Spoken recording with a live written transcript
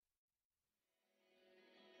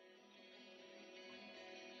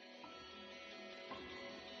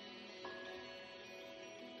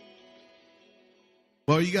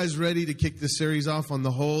Well, are you guys ready to kick this series off on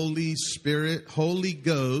the Holy Spirit? Holy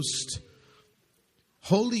Ghost.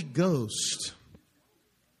 Holy Ghost.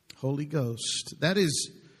 Holy Ghost. That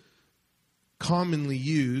is commonly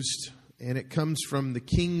used, and it comes from the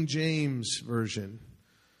King James Version.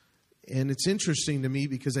 And it's interesting to me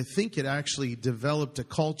because I think it actually developed a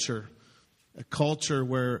culture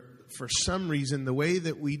where, for some reason, the way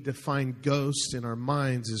that we define ghost in our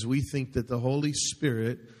minds is we think that the Holy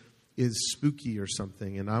Spirit is spooky or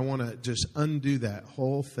something. And I want to just undo that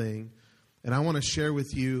whole thing. And I want to share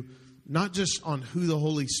with you not just on who the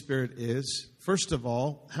Holy Spirit is. First of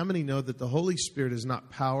all, how many know that the Holy Spirit is not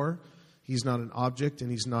power? He's not an object and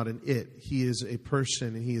he's not an it. He is a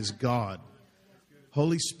person and he is God.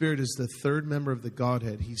 Holy Spirit is the third member of the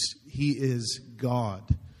Godhead. He is God.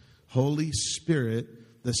 Holy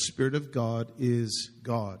Spirit, the Spirit of God, is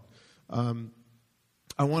God.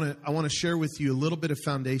 I want to share with you a little bit of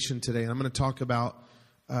foundation today. And I'm going to talk about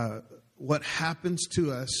what happens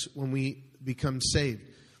to us when we become saved.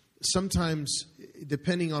 Sometimes,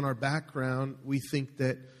 depending on our background, we think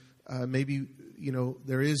that maybe,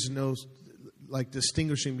 there is no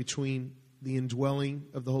distinguishing between the indwelling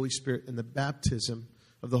of the Holy Spirit and the baptism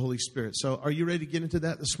of the Holy Spirit. So are you ready to get into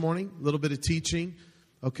that this morning? A little bit of teaching.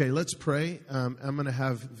 Okay, let's pray. I'm going to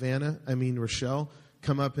have Rochelle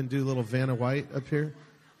come up and do a little Vanna White up here.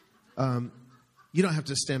 You don't have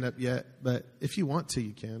to stand up yet, but if you want to,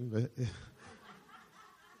 you can. But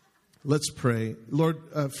let's pray. Lord,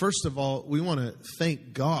 first of all, we want to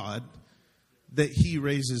thank God that He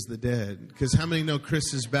raises the dead. Because how many know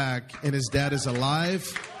Chris is back and his dad is alive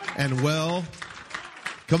and well?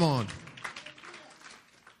 Come on.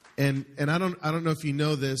 And I don't know if you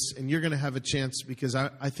know this, and you're going to have a chance because I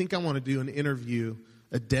think I want to do an interview,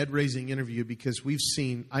 a dead raising interview, because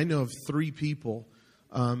I know of 3 people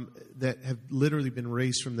that have literally been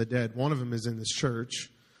raised from the dead. One of them is in this church,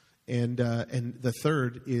 and the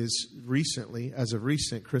third is as of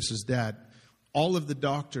recent, Chris's dad. All of the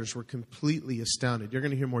doctors were completely astounded. You're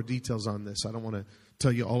going to hear more details on this. I don't want to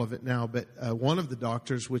tell you all of it now, but one of the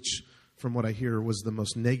doctors, which from what I hear was the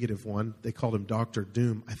most negative one, they called him Dr.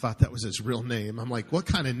 Doom. I thought that was his real name. I'm like, what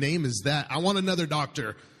kind of name is that? I want another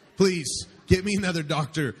doctor. Please, get me another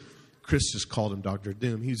doctor. Chris just called him Dr.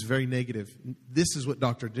 Doom. He was very negative. This is what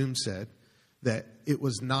Dr. Doom said, that it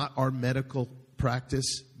was not our medical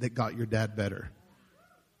practice that got your dad better.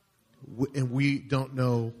 And we don't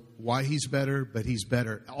know why he's better, but he's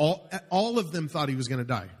better. All of them thought he was going to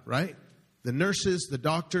die, right? The nurses, the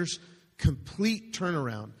doctors, complete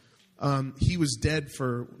turnaround. He was dead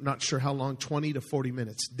for not sure how long, 20 to 40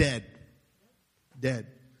 minutes. Dead.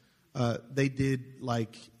 They did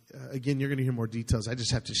again, you're going to hear more details. I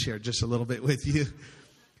just have to share just a little bit with you.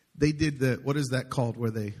 They did what is that called?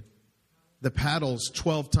 The paddles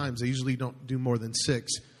 12 times. They usually don't do more than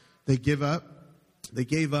 6. They gave up,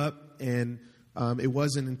 and it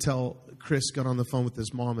wasn't until Chris got on the phone with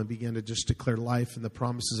his mom and began to just declare life and the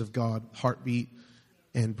promises of God, heartbeat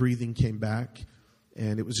and breathing came back.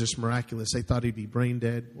 And it was just miraculous. They thought he'd be brain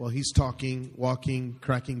dead. Well, he's talking, walking,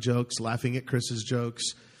 cracking jokes, laughing at Chris's jokes.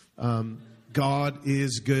 God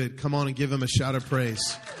is good. Come on and give him a shout of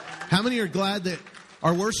praise. How many are glad that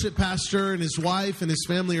our worship pastor and his wife and his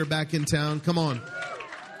family are back in town? Come on.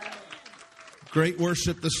 Great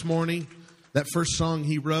worship this morning. That first song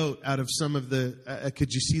he wrote out of some of the,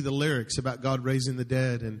 could you see the lyrics about God raising the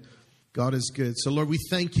dead? And God is good. So, Lord, we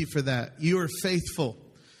thank you for that. You are faithful.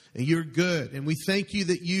 And you're good. And we thank you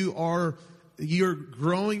that you're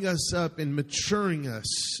growing us up and maturing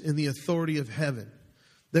us in the authority of heaven.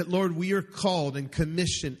 That, Lord, we are called and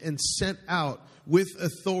commissioned and sent out with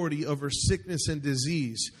authority over sickness and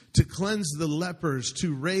disease, to cleanse the lepers,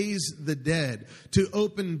 to raise the dead, to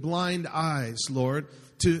open blind eyes, Lord,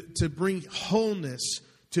 to bring wholeness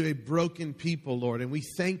to a broken people, Lord. And we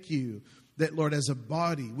thank you that, Lord, as a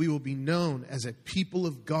body, we will be known as a people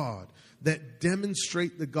of God that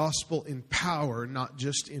demonstrate the gospel in power, not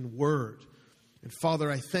just in word. And Father,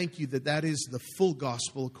 I thank you that is the full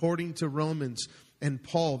gospel according to Romans and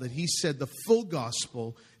Paul, that he said the full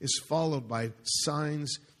gospel is followed by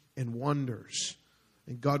signs and wonders.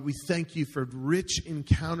 And God, we thank you for rich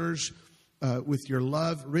encounters with your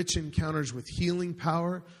love, rich encounters with healing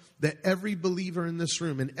power, that every believer in this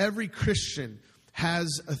room and every Christian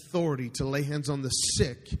has authority to lay hands on the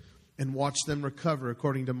sick and watch them recover,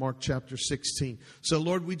 according to Mark chapter 16. So,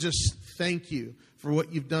 Lord, we just thank you for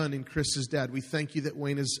what you've done in Chris's dad. We thank you that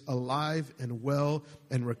Wayne is alive and well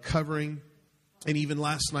and recovering. And even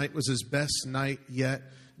last night was his best night yet.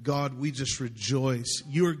 God, we just rejoice.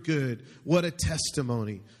 You're good. What a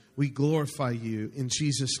testimony. We glorify you in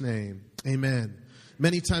Jesus' name. Amen.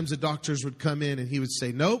 Many times the doctors would come in and he would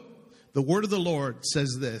say, nope, the word of the Lord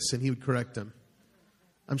says this, and he would correct them.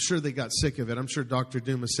 I'm sure they got sick of it. I'm sure Dr.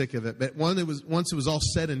 Doom was sick of it. But once it was all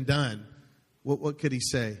said and done, what could he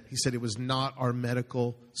say? He said, it was not our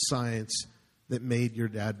medical science that made your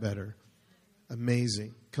dad better.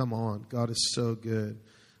 Amazing. Come on. God is so good.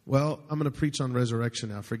 Well, I'm going to preach on resurrection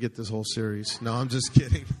now. Forget this whole series. No, I'm just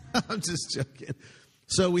kidding. I'm just joking.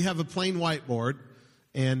 So we have a plain whiteboard,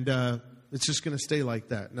 and it's just going to stay like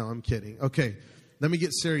that. No, I'm kidding. Okay, let me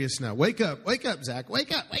get serious now. Wake up, Zach.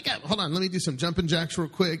 Wake up. Hold on, let me do some jumping jacks real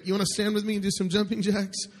quick. You want to stand with me and do some jumping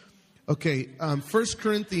jacks? Okay, 1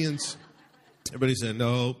 Corinthians. Everybody said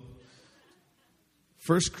no.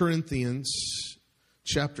 1 Corinthians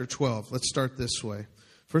chapter 12. Let's start this way.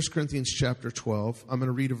 1 Corinthians chapter 12. I'm going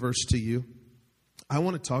to read a verse to you. I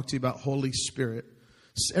want to talk to you about Holy Spirit.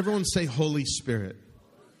 Everyone say Holy Spirit.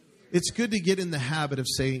 It's good to get in the habit of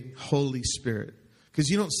saying Holy Spirit, because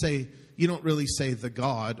you don't really say the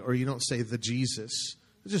God, or you don't say the Jesus.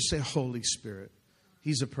 You just say Holy Spirit.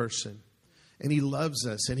 He's a person, and he loves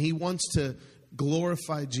us, and he wants to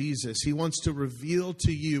glorify Jesus. He wants to reveal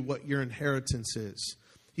to you what your inheritance is.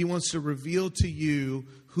 He wants to reveal to you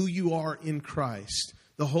who you are in Christ.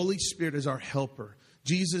 The Holy Spirit is our helper.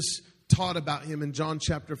 Jesus taught about him in John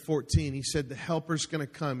chapter 14. He said the helper's going to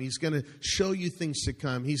come. He's going to show you things to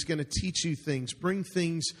come. He's going to teach you things, bring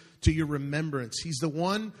things to your remembrance. He's the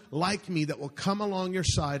one like me that will come along your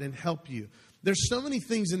side and help you. There's so many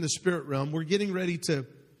things in the spirit realm. We're getting ready to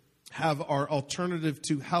have our alternative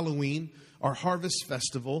to Halloween, our Harvest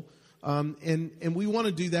Festival. And we want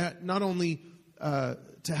to do that not only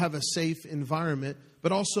to have a safe environment,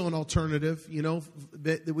 but also an alternative,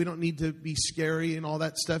 that we don't need to be scary and all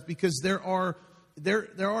that stuff, because there are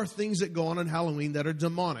things that go on Halloween that are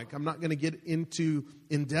demonic. I'm not going to get in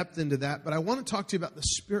depth into that, but I want to talk to you about the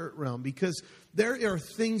spirit realm, because there are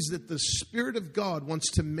things that the Spirit of God wants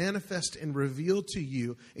to manifest and reveal to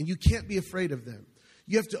you, and you can't be afraid of them.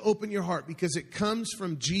 You have to open your heart, because it comes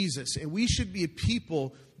from Jesus, and we should be a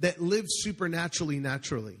people that live supernaturally,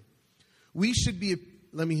 naturally. We should be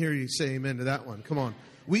let me hear you say amen to that one. Come on.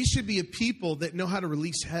 We should be a people that know how to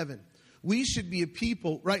release heaven. We should be a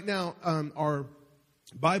people, right now, our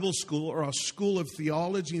Bible school, or our School of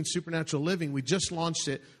Theology and Supernatural Living, we just launched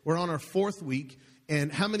it. We're on our 4th week.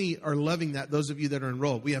 And how many are loving that, those of you that are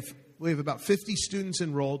enrolled? We have about 50 students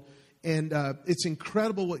enrolled. And it's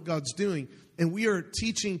incredible what God's doing. And we are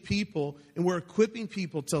teaching people, and we're equipping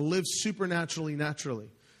people to live supernaturally, naturally.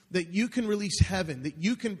 That you can release heaven, that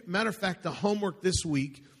you can, matter of fact, the homework this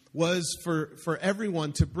week was for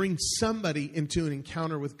everyone to bring somebody into an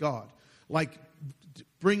encounter with God. Like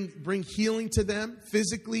bring healing to them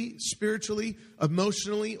physically, spiritually,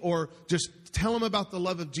 emotionally, or just tell them about the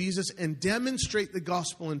love of Jesus and demonstrate the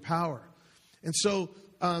gospel in power. And so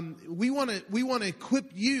we want to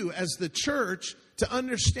equip you as the church to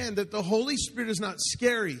understand that the Holy Spirit is not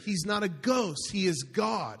scary. He's not a ghost. He is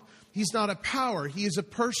God. He's not a power. He is a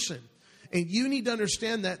person. And you need to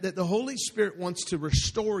understand that the Holy Spirit wants to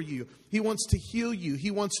restore you. He wants to heal you. He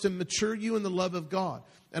wants to mature you in the love of God.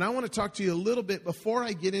 And I want to talk to you a little bit before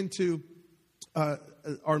I get into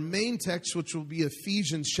our main text, which will be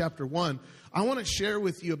Ephesians chapter 1. I want to share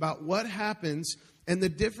with you about what happens and the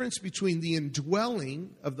difference between the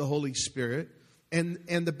indwelling of the Holy Spirit and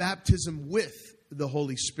the baptism with the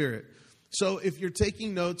Holy Spirit. So if you're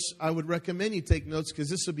taking notes, I would recommend you take notes, because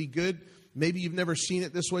this will be good. Maybe you've never seen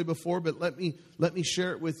it this way before, but let me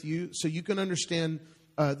share it with you so you can understand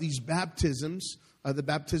these baptisms, the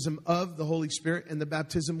baptism of the Holy Spirit and the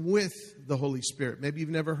baptism with the Holy Spirit. Maybe you've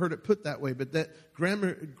never heard it put that way, but that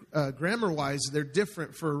grammar-wise, they're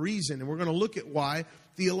different for a reason, and we're going to look at why.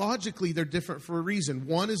 Theologically, they're different for a reason.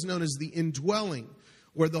 One is known as the indwelling,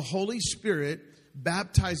 where the Holy Spirit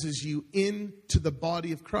baptizes you into the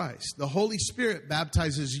body of Christ. The Holy Spirit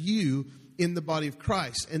baptizes you in the body of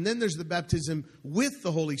Christ. And then there's the baptism with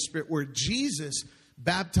the Holy Spirit, where Jesus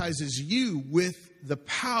baptizes you with the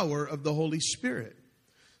power of the Holy Spirit.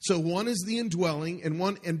 So one is the indwelling,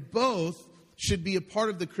 and both should be a part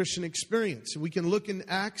of the Christian experience. We can look in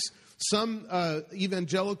Acts. Some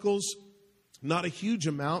evangelicals, not a huge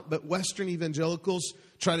amount, but Western evangelicals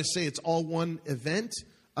try to say it's all one event.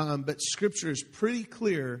 But Scripture is pretty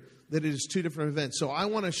clear that it is two different events. So I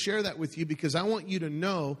want to share that with you, because I want you to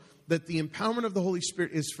know that the empowerment of the Holy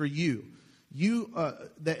Spirit is for you.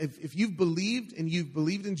 That if you've believed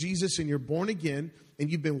in Jesus and you're born again and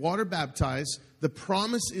you've been water baptized, the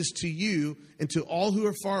promise is to you and to all who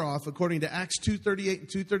are far off, according to Acts 2:38 and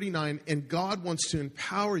 2:39. And God wants to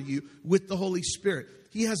empower you with the Holy Spirit.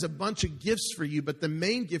 He has a bunch of gifts for you, but the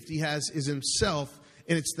main gift he has is himself.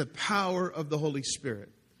 and it's the power of the Holy Spirit.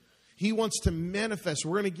 He wants to manifest.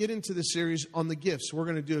 We're going to get into the series on the gifts. We're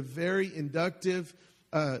going to do a very inductive,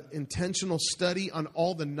 intentional study on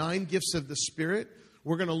all the 9 gifts of the Spirit.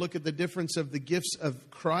 We're going to look at the difference of the gifts of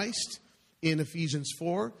Christ in Ephesians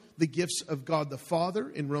 4, the gifts of God the Father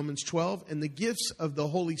in Romans 12, and the gifts of the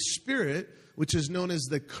Holy Spirit, which is known as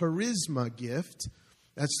the charisma gift.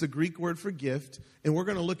 That's the Greek word for gift. And we're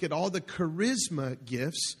going to look at all the charisma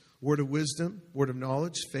gifts: word of wisdom, word of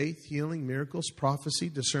knowledge, faith, healing, miracles, prophecy,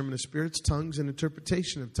 discernment of spirits, tongues, and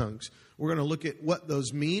interpretation of tongues. We're going to look at what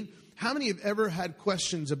those mean. How many have ever had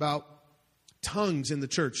questions about tongues in the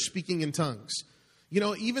church, speaking in tongues? You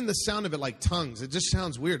know, even the sound of it, like tongues, it just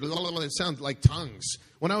sounds weird. It sounds like tongues.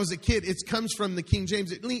 When I was a kid, it comes from the King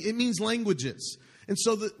James. It means languages. And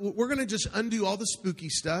so we're going to just undo all the spooky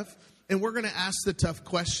stuff, and we're going to ask the tough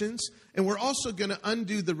questions, and we're also going to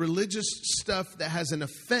undo the religious stuff that has an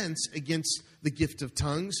offense against the gift of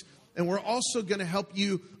tongues. And we're also going to help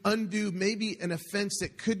you undo maybe an offense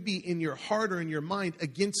that could be in your heart or in your mind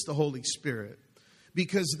against the Holy Spirit.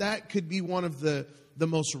 Because that could be one of the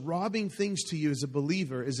most robbing things to you as a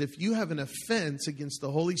believer, is if you have an offense against the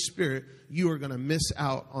Holy Spirit, you are going to miss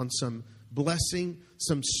out on some blessing,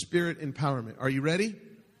 some spirit empowerment. Are you ready?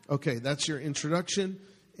 Okay, that's your introduction.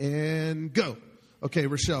 And go. Okay,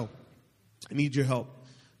 Rochelle, I need your help.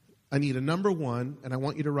 I need a number 1, and I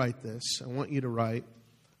want you to write this. I want you to write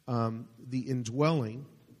the indwelling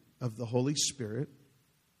of the Holy Spirit.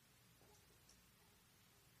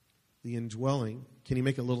 The indwelling. Can you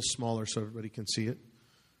make it a little smaller so everybody can see it?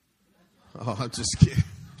 Oh, I'm just kidding.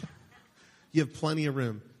 You have plenty of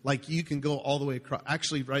room. Like, you can go all the way across.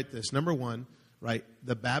 Actually, write this. Number 1, write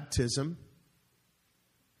the baptism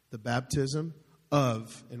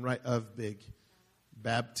of, and write of big.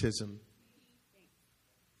 Baptism.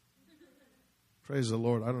 Praise the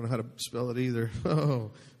Lord. I don't know how to spell it either.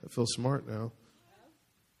 Oh, I feel smart now.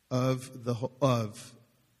 Of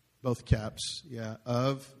both caps. Yeah,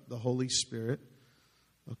 of the Holy Spirit.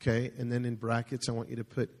 Okay, and then in brackets, I want you to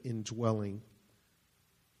put indwelling.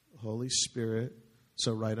 Holy Spirit.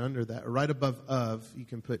 So right under that, or right above of, you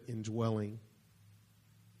can put indwelling.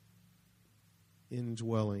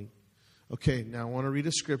 Indwelling. Okay, now I want to read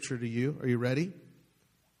a scripture to you. Are you ready?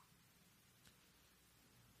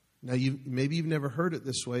 Now, maybe you've never heard it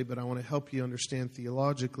this way, but I want to help you understand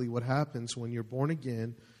theologically what happens when you're born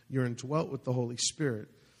again. You're indwelt with the Holy Spirit.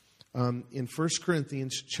 In 1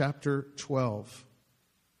 Corinthians chapter 12,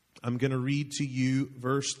 I'm going to read to you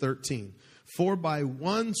verse 13. For by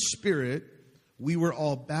one Spirit we were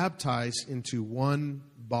all baptized into one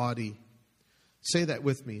body. Say that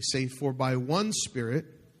with me. Say, for by one Spirit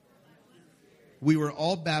we were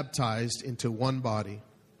all baptized into one body.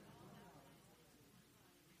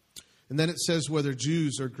 And then it says, whether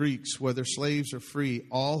Jews or Greeks, whether slaves or free,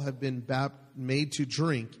 all have been made to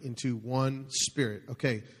drink into one Spirit.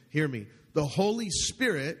 Okay, hear me. The Holy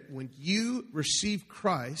Spirit, when you receive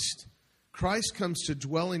Christ, Christ comes to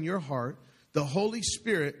dwell in your heart. The Holy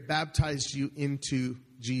Spirit baptized you into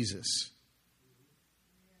Jesus.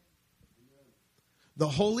 The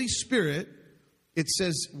Holy Spirit, it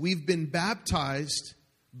says, we've been baptized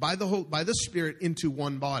by the Spirit into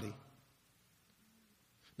one body.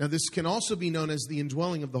 Now, this can also be known as the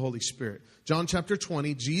indwelling of the Holy Spirit. John chapter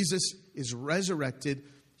 20, Jesus is resurrected.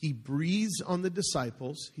 He breathes on the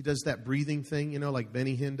disciples. He does that breathing thing, like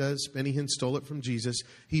Benny Hinn does. Benny Hinn stole it from Jesus.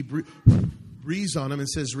 He breathes on them and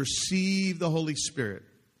says, receive the Holy Spirit.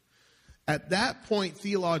 At that point,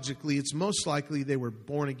 theologically, it's most likely they were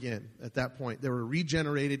born again. At that point, they were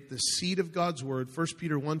regenerated. The seed of God's word, 1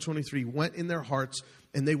 Peter 1:23, went in their hearts,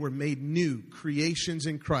 and they were made new, creations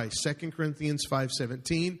in Christ. 2 Corinthians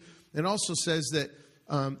 5:17. It also says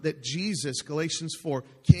that Jesus, Galatians 4,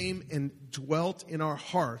 came and dwelt in our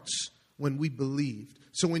hearts when we believed.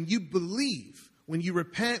 So when you believe, when you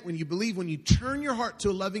repent, when you believe, when you turn your heart to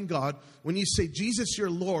a loving God, when you say, Jesus, you're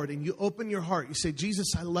Lord, and you open your heart, you say,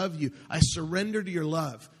 Jesus, I love you. I surrender to your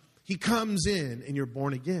love. He comes in and you're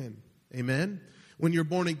born again. Amen? When you're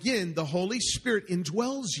born again, the Holy Spirit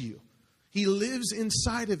indwells you. He lives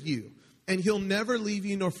inside of you, and he'll never leave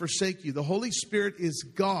you nor forsake you. The Holy Spirit is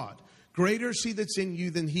God. Greater is he that's in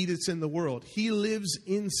you than he that's in the world. He lives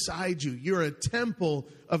inside you. You're a temple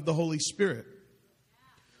of the Holy Spirit.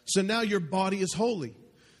 So now your body is holy.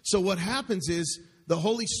 So what happens is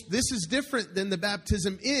this is different than the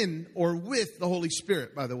baptism in or with the Holy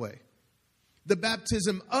Spirit, by the way. The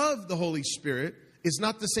baptism of the Holy Spirit is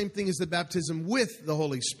not the same thing as the baptism with the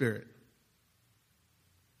Holy Spirit.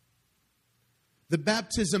 The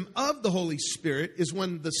baptism of the Holy Spirit is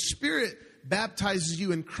when the Spirit baptizes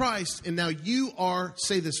you in Christ, and now you are,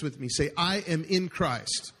 say this with me, say, I am in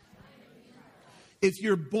Christ. If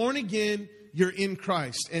you're born again, you're in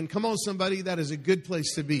Christ. And come on, somebody, that is a good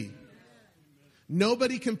place to be.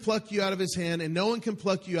 Nobody can pluck you out of his hand, and no one can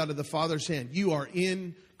pluck you out of the Father's hand. You are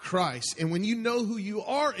in Christ. And when you know who you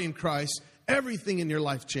are in Christ, everything in your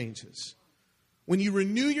life changes. When you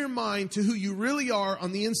renew your mind to who you really are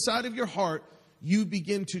on the inside of your heart, you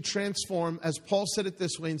begin to transform. As Paul said it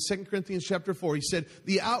this way in 2 Corinthians chapter 4, he said,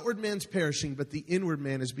 the outward man's perishing, but the inward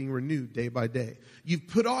man is being renewed day by day. You've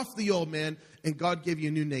put off the old man, and God gave you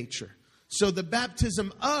a new nature. So the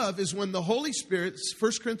baptism of is when the Holy Spirit,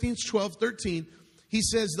 1 Corinthians 12:13, he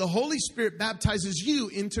says the Holy Spirit baptizes you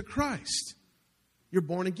into Christ. You're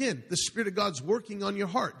born again. The Spirit of God's working on your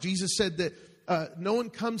heart. Jesus said that no one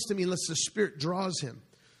comes to me unless the Spirit draws him.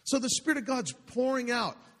 So the Spirit of God's pouring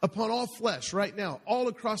out upon all flesh right now, all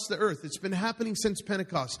across the earth. It's been happening since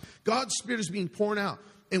Pentecost. God's Spirit is being poured out.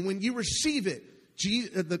 And when you receive it,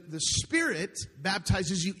 the Spirit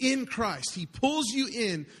baptizes you in Christ. He pulls you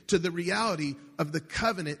in to the reality of the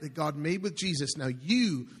covenant that God made with Jesus. Now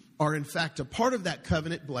you are in fact a part of that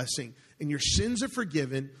covenant blessing, and your sins are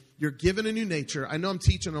forgiven. You're given a new nature. I know I'm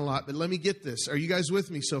teaching a lot, but let me get this. Are you guys with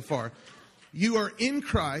me so far? You are in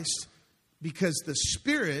Christ because the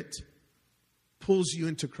Spirit pulls you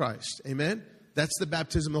into Christ. Amen? That's the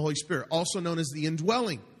baptism of the Holy Spirit, also known as the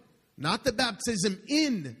indwelling. Not the baptism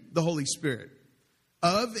in the Holy Spirit.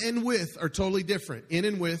 Of and with are totally different. In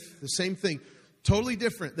and with, the same thing. Totally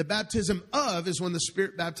different. The baptism of is when the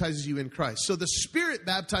Spirit baptizes you in Christ. So the Spirit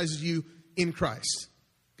baptizes you in Christ.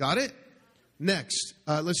 Got it? Next,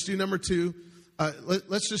 let's do number 2.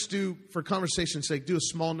 Let's just do, for conversation's sake, do a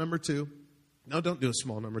small number 2. No, don't do a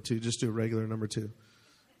small number 2. Just do a regular number 2.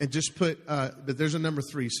 And just put, but there's a number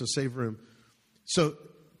 3, so save room. So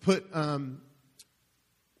put the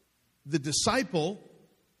disciple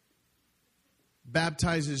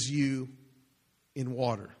baptizes you in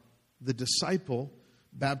water. The disciple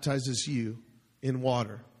baptizes you in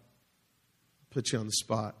water. Put you on the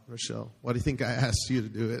spot, Rochelle. Why do you think I asked you to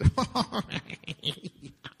do it?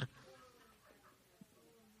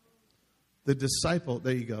 The disciple,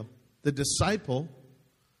 there you go. The disciple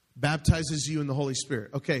baptizes you in the Holy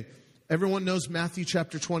Spirit. Okay, everyone knows Matthew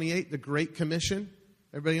chapter 28, the Great Commission.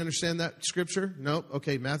 Everybody understand that scripture? Nope.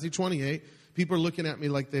 Okay, Matthew 28. People are looking at me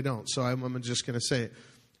like they don't, so I'm just going to say it.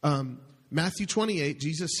 Matthew 28,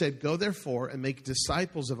 Jesus said, go therefore and make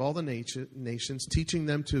disciples of all the nations, teaching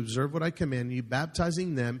them to observe what I command you,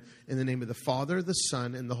 baptizing them in the name of the Father, the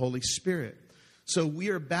Son, and the Holy Spirit. So we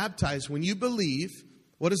are baptized. When you believe,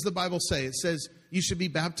 what does the Bible say? It says you should be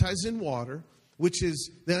baptized in water, which is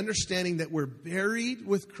the understanding that we're buried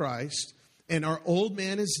with Christ and our old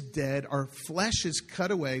man is dead. Our flesh is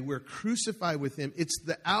cut away. We're crucified with him. It's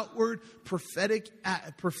the outward prophetic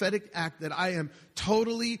act that I am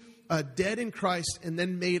totally dead in Christ and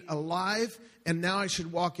then made alive. And now I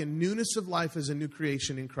should walk in newness of life as a new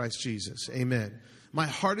creation in Christ Jesus. Amen. My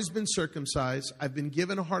heart has been circumcised. I've been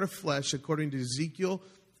given a heart of flesh according to Ezekiel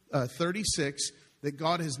 36, that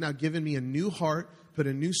God has now given me a new heart, put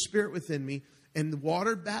a new spirit within me. And the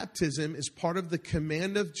water baptism is part of the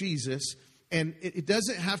command of Jesus. And it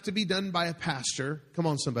doesn't have to be done by a pastor. Come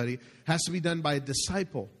on, somebody. It has to be done by a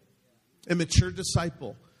disciple, a mature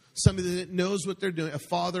disciple, somebody that knows what they're doing, a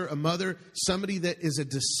father, a mother, somebody that is a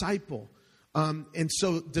disciple. And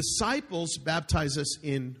so disciples baptize us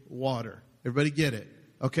in water. Everybody get it?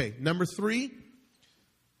 Okay, number 3,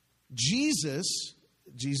 Jesus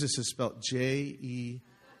is spelled Jesu.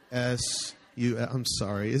 I'm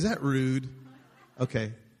sorry. Is that rude?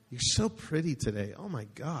 Okay. You're so pretty today. Oh my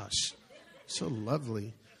gosh. So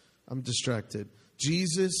lovely. I'm distracted.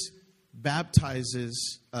 Jesus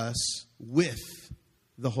baptizes us with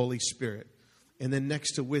the Holy Spirit. And then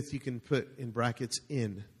next to with, you can put in brackets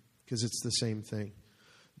in, because it's the same thing.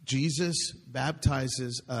 Jesus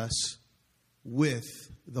baptizes us with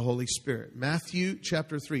the Holy Spirit. Matthew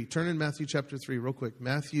chapter 3. Turn in Matthew chapter 3 real quick.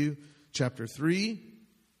 Matthew chapter 3.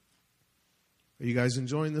 Are you guys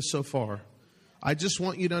enjoying this so far? I just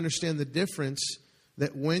want you to understand the difference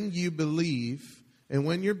that when you believe and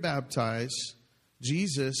when you're baptized,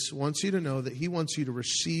 Jesus wants you to know that he wants you to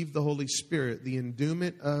receive the Holy Spirit, the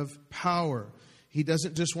endowment of power. He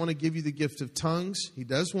doesn't just want to give you the gift of tongues. He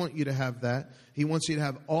does want you to have that. He wants you to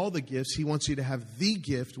have all the gifts. He wants you to have the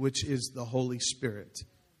gift, which is the Holy Spirit.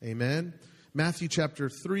 Amen. Matthew chapter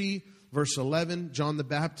 3, verse 11. John the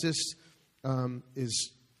Baptist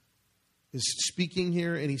is speaking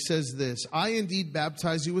here, and he says this: I indeed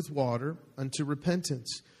baptize you with water unto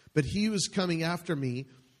repentance, but he who is coming after me,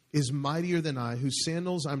 is mightier than I, whose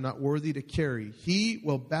sandals I'm not worthy to carry. He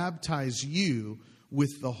will baptize you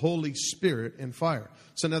with the Holy Spirit and fire.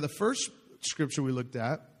 So now the first scripture we looked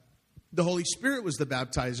at, the Holy Spirit was the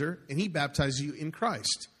baptizer, and he baptized you in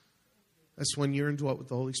Christ. That's when you're indwelt with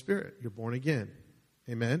the Holy Spirit. You're born again.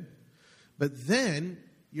 Amen? But then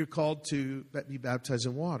you're called to be baptized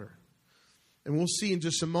in water. And we'll see in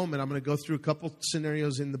just a moment. I'm going to go through a couple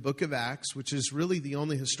scenarios in the book of Acts, which is really the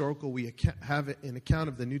only historical we have an account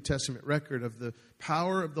of the New Testament record of the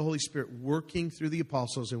power of the Holy Spirit working through the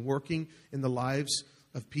apostles and working in the lives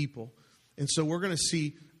of people. And so we're going to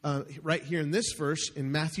see right here in this verse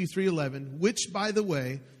in Matthew 3:11, which, by the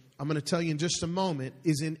way, I'm going to tell you in just a moment,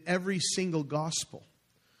 is in every single gospel.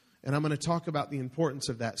 And I'm going to talk about the importance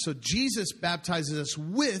of that. So Jesus baptizes us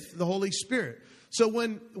with the Holy Spirit. So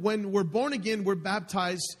when we're born again, we're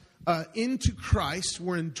baptized into Christ.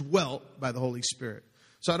 We're indwelt by the Holy Spirit.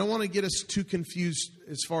 So I don't want to get us too confused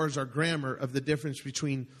as far as our grammar of the difference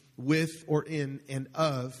between with or in and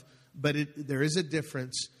of. But there is a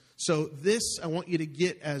difference. So this I want you to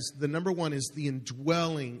get as the number one is the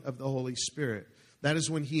indwelling of the Holy Spirit. That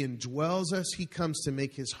is when he indwells us. He comes to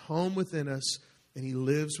make his home within us. And he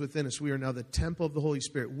lives within us. We are now the temple of the Holy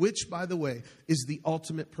Spirit, which, by the way, is the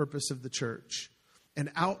ultimate purpose of the church.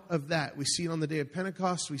 And out of that, we see it on the day of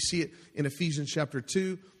Pentecost. We see it in Ephesians chapter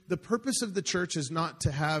 2. The purpose of the church is not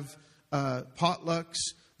to have potlucks.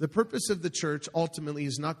 The purpose of the church ultimately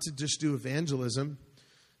is not to just do evangelism.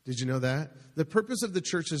 Did you know that? The purpose of the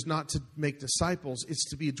church is not to make disciples. It's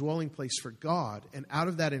to be a dwelling place for God. And out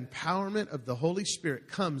of that empowerment of the Holy Spirit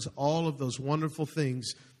comes all of those wonderful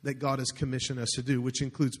things that God has commissioned us to do, which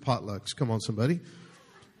includes potlucks. Come on, somebody.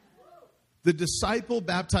 The disciple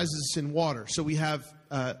baptizes us in water. So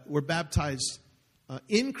we're baptized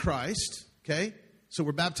in Christ, okay? So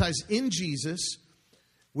we're baptized in Jesus.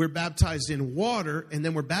 We're baptized in water, and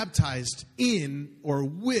then we're baptized in or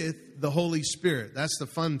with the Holy Spirit. That's the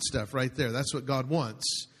fun stuff right there. That's what God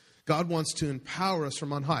wants. God wants to empower us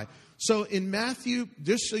from on high. So in Matthew,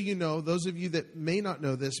 just so you know, those of you that may not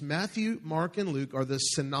know this, Matthew, Mark, and Luke are the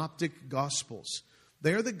synoptic gospels.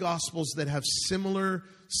 They're the gospels that have similar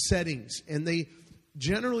settings, and they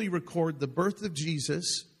generally record the birth of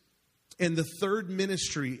Jesus and the third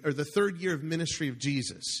ministry, or the third year of ministry of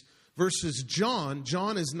Jesus. Versus John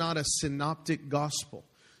is not a synoptic gospel.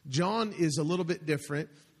 John is a little bit different,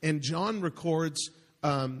 and John records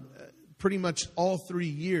pretty much all 3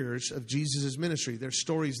 years of Jesus' ministry. There's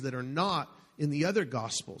stories that are not in the other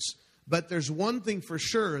gospels. But there's one thing for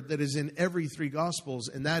sure that is in every 3 gospels,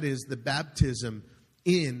 and that is the baptism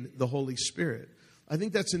in the Holy Spirit. I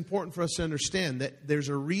think that's important for us to understand, that there's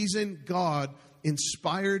a reason God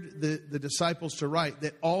inspired the disciples to write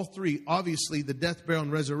that all 3, obviously the death, burial,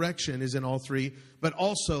 and resurrection is in all 3, but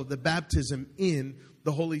also the baptism in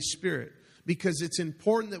the Holy Spirit. Because it's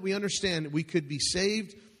important that we understand that we could be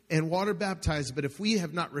saved and water baptized, but if we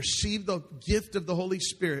have not received the gift of the Holy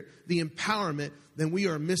Spirit, the empowerment, then we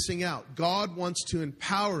are missing out. God wants to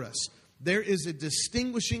empower us. There is a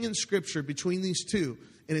distinguishing in Scripture between these two,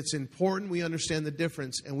 and it's important we understand the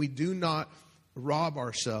difference, and we do not rob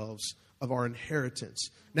ourselves of our inheritance.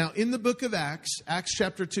 Now, in the book of Acts, Acts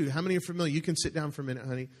chapter 2, how many are familiar? You can sit down for a minute,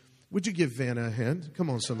 honey. Would you give Vanna a hand? Come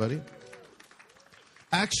on, somebody.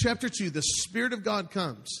 Acts chapter 2, the Spirit of God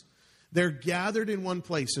comes. They're gathered in one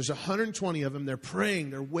place. There's 120 of them. They're praying.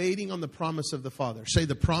 They're waiting on the promise of the Father. Say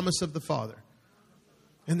the promise of the Father.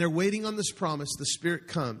 And they're waiting on this promise. The Spirit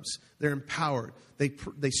comes. They're empowered.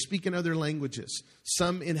 They speak in other languages.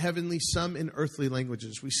 Some in heavenly, some in earthly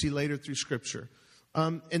languages. We see later through Scripture.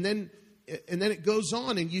 And then it goes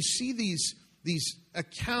on, and you see these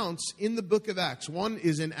accounts in the book of Acts. One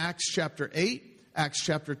is in Acts chapter 8, Acts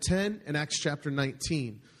chapter 10, and Acts chapter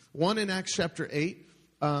 19. One in Acts chapter 8.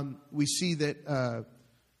 We see that,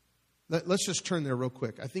 let's just turn there real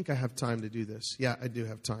quick. I think I have time to do this. Yeah, I do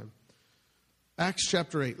have time. Acts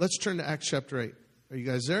chapter 8. Let's turn to Acts chapter 8. Are you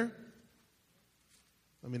guys there?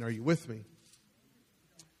 I mean, are you with me?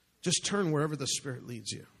 Just turn wherever the Spirit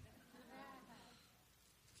leads you.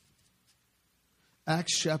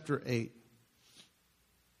 Acts chapter 8.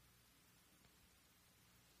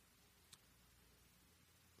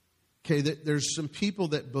 Okay, there's some people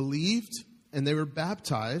that believed and they were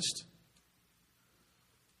baptized.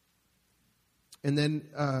 And then,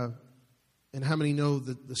 and how many know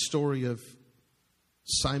the story of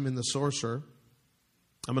Simon the sorcerer?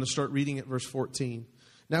 I'm going to start reading at verse 14.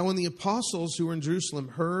 Now, when the apostles who were in Jerusalem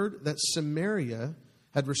heard that Samaria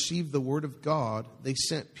had received the word of God, they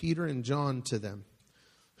sent Peter and John to them,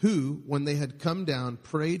 who, when they had come down,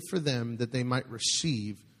 prayed for them that they might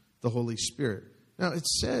receive the Holy Spirit. Now, it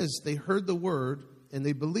says they heard the word and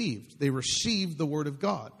they believed. They received the word of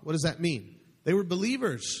God. What does that mean? They were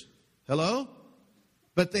believers. Hello?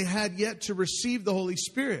 But they had yet to receive the Holy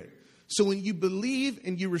Spirit. So when you believe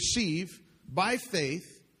and you receive, by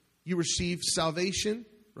faith, you receive salvation,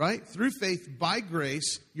 right? Through faith, by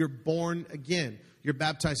grace, you're born again. You're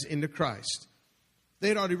baptized into Christ. They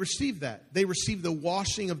had already received that. They received the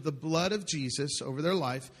washing of the blood of Jesus over their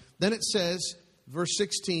life. Then it says, verse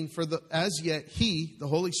 16, as yet he, the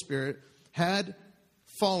Holy Spirit, had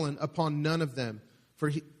fallen upon none of them.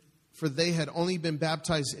 For they had only been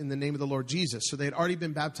baptized in the name of the Lord Jesus. So they had already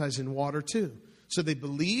been baptized in water too. So they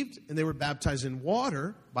believed and they were baptized in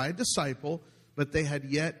water by a disciple, but they had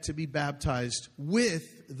yet to be baptized with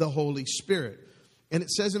the Holy Spirit. And it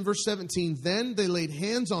says in verse 17, then they laid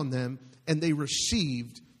hands on them and they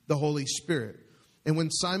received the Holy Spirit. And when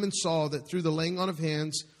Simon saw that through the laying on of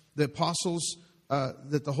hands, the apostles,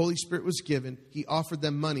 that the Holy Spirit was given, he offered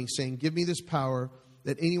them money, saying, give me this power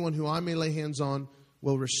that anyone who I may lay hands on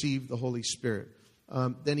will receive the Holy Spirit.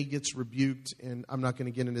 Then he gets rebuked, and I'm not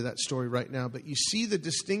going to get into that story right now. But you see the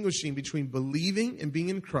distinguishing between believing and being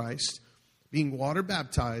in Christ, being water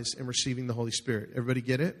baptized, and receiving the Holy Spirit. Everybody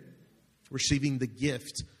get it? Receiving the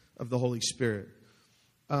gift of the Holy Spirit.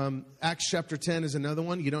 Acts chapter 10 is another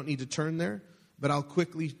one. You don't need to turn there, but I'll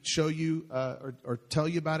quickly show you or tell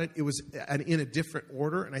you about it. It was in a different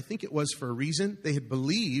order, and I think it was for a reason. They had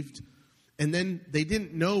believed, and then they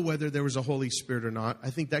didn't know whether there was a Holy Spirit or not. I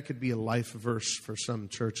think that could be a life verse for some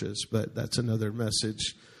churches, but that's another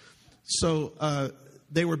message. So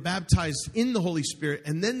they were baptized in the Holy Spirit,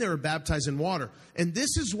 and then they were baptized in water. And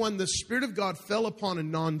this is when the Spirit of God fell upon a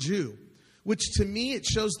non-Jew, which to me, it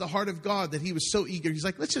shows the heart of God that he was so eager. He's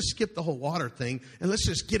like, let's just skip the whole water thing, and let's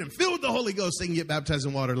just get him filled with the Holy Ghost so he can get baptized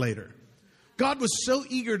in water later. God was so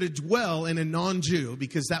eager to dwell in a non-Jew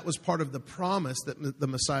because that was part of the promise that the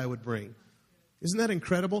Messiah would bring. Isn't that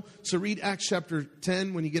incredible? So read Acts chapter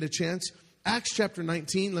 10 when you get a chance. Acts chapter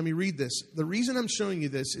 19, let me read this. The reason I'm showing you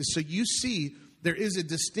this is so you see there is a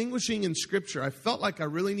distinguishing in Scripture. I felt like I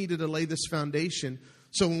really needed to lay this foundation.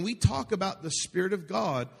 So when we talk about the Spirit of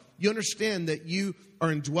God, you understand that you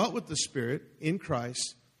are indwelt with the Spirit in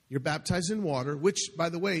Christ. You're baptized in water, which, by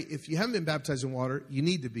the way, if you haven't been baptized in water, you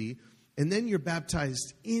need to be. And then you're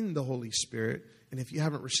baptized in the Holy Spirit. And if you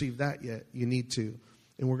haven't received that yet, you need to.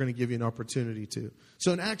 And we're going to give you an opportunity to.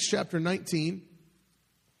 So in Acts chapter 19,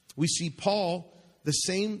 we see Paul,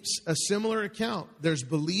 a similar account. There's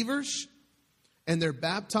believers, and they're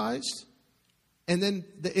baptized. And then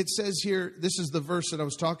it says here, this is the verse that I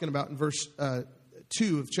was talking about in verse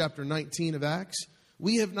 2 of chapter 19 of Acts.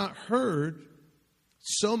 We have not heard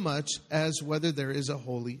so much as whether there is a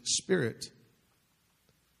Holy Spirit.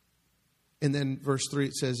 And then verse 3,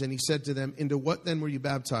 it says, and he said to them, into what then were you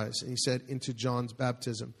baptized? And he said, into John's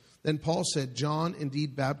baptism. Then Paul said, John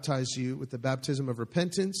indeed baptized you with the baptism of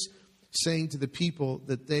repentance, saying to the people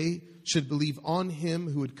that they should believe on him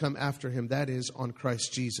who would come after him, that is, on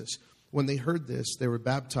Christ Jesus. When they heard this, they were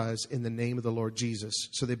baptized in the name of the Lord Jesus.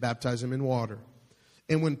 So they baptized him in water.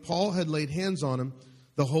 And when Paul had laid hands on him,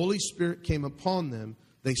 the Holy Spirit came upon them.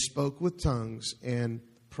 They spoke with tongues and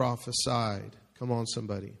prophesied. Come on,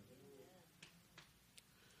 somebody.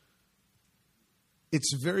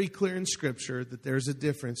 It's very clear in Scripture that there's a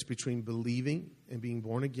difference between believing and being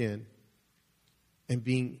born again and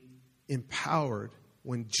being empowered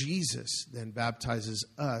when Jesus then baptizes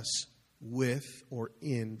us with or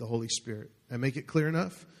in the Holy Spirit. Did I make it clear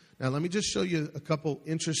enough? Now, let me just show you a couple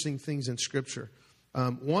interesting things in Scripture.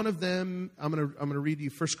 One of them, I'm going to read you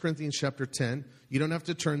 1 Corinthians chapter 10. You don't have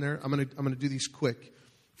to turn there. I'm going to do these quick.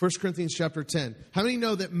 1 Corinthians chapter 10. How many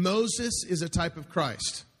know that Moses is a type of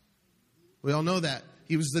Christ? We all know that.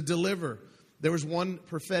 He was the deliverer. There was one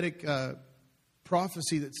prophetic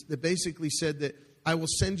prophecy that basically said that I will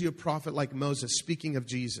send you a prophet like Moses, speaking of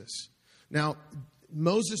Jesus. Now,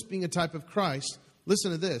 Moses being a type of Christ,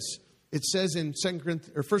 listen to this. It says in 1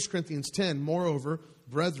 Corinthians 10, moreover,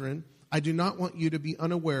 brethren, I do not want you to be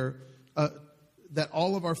unaware that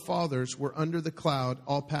all of our fathers were under the cloud,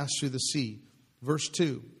 all passed through the sea. Verse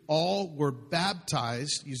 2, all were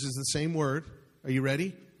baptized, uses the same word. Are you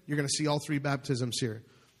ready? You're going to see all three baptisms here.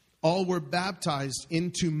 All were baptized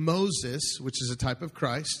into Moses, which is a type of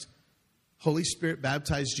Christ. Holy Spirit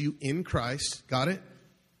baptized you in Christ. Got it?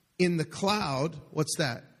 In the cloud, what's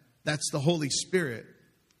that? That's the Holy Spirit,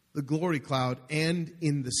 the glory cloud, and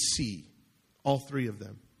in the sea. All three of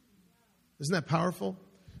them. Isn't that powerful?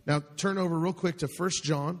 Now turn over real quick to 1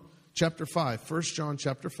 John chapter 5. 1 John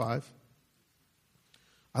chapter 5.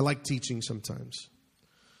 I like teaching sometimes.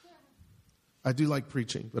 I do like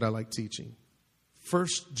preaching, but I like teaching. 1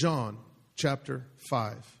 John chapter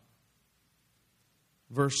 5.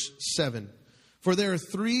 verse 7. For there are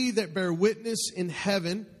three that bear witness in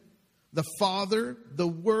heaven, the Father, the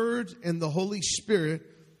Word, and the Holy Spirit,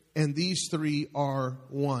 and these three are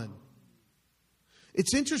one.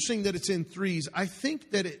 It's interesting that it's in threes. I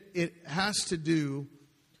think that it has to do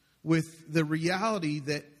with the reality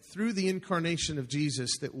that through the incarnation of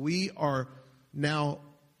Jesus, that we are now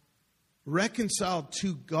reconciled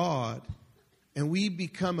to God, and we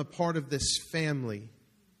become a part of this family.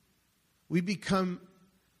 We become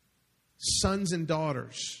sons and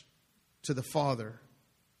daughters to the Father.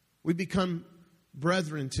 We become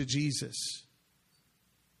brethren to Jesus.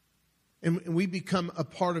 And we become a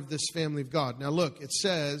part of this family of God. Now look, it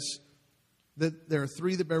says that there are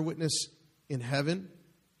three that bear witness in heaven,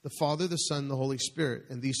 the Father, the Son, the Holy Spirit,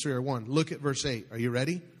 and these three are one. Look at verse 8. Are you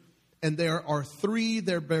ready? And there are three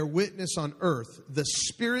that bear witness on earth, the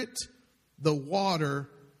Spirit, the water,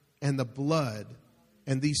 and the blood,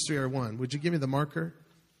 and these three are one. Would you give me the marker?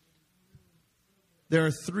 There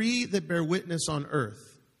are three that bear witness on earth.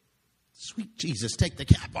 Sweet Jesus, take the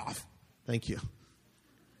cap off. Thank you.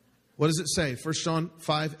 What does it say? 1 John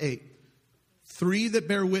 5:8. Three that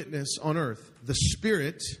bear witness on earth, the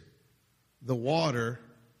Spirit, the water,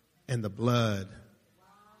 and the blood.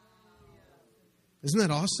 Isn't that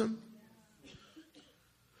awesome?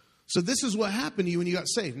 So this is what happened to you when you got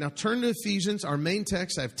saved. Now turn to Ephesians, our main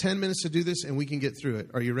text. I have 10 minutes to do this and we can get through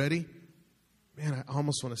it. Are you ready? Man, I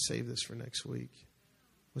almost want to save this for next week.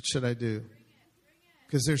 What should I do?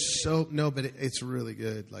 Because there's but it's really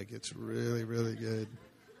good. Like, it's really, really good.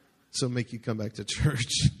 So make you come back to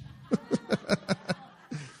church.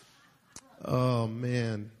 Oh,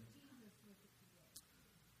 man.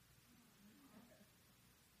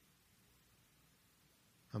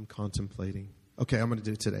 I'm contemplating. Okay, I'm going to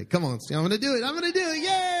do it today. Come on, I'm going to do it. I'm going to do it.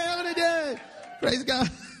 Yeah, I'm going to do it. Praise God.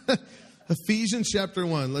 Ephesians chapter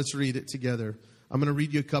 1. Let's read it together. I'm going to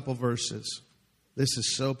read you a couple verses. This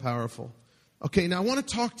is so powerful. Okay, now I want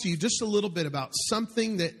to talk to you just a little bit about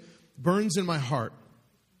something that burns in my heart.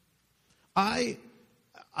 I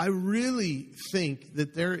really think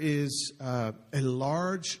that there is a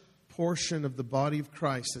large portion of the body of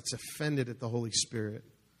Christ that's offended at the Holy Spirit.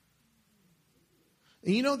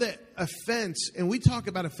 And you know that offense, and we talk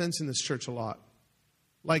about offense in this church a lot.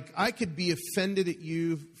 Like, I could be offended at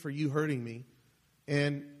you for you hurting me.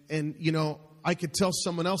 And you know, I could tell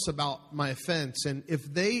someone else about my offense. And if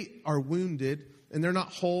they are wounded and they're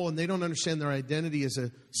not whole and they don't understand their identity as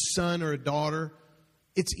a son or a daughter,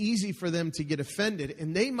 it's easy for them to get offended.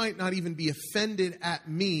 And they might not even be offended at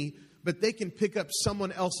me, but they can pick up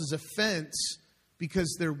someone else's offense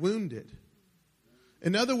because they're wounded.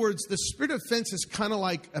 In other words, the spirit of offense is kind of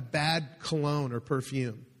like a bad cologne or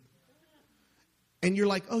perfume. And you're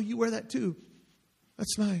like, oh, you wear that too?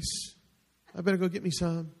 That's nice. I better go get me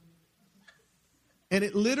some. And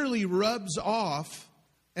it literally rubs off.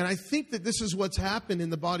 And I think that this is what's happened in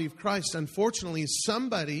the body of Christ, unfortunately, is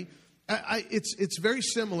somebody, it's very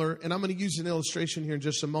similar, and I'm going to use an illustration here in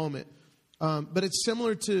just a moment. But it's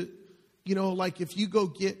similar to, you know, like if you go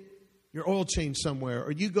get your oil change somewhere,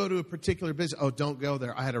 or you go to a particular business. Oh, don't go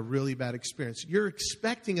there. I had a really bad experience. You're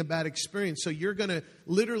expecting a bad experience, so you're going to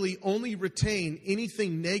literally only retain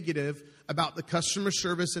anything negative about the customer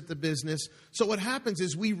service at the business. So what happens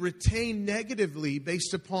is we retain negatively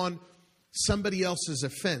based upon somebody else's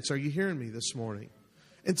offense. Are you hearing me this morning?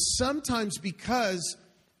 And sometimes because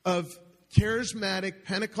of charismatic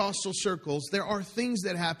Pentecostal circles, there are things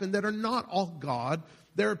that happen that are not all God.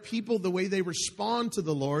 There are people, the way they respond to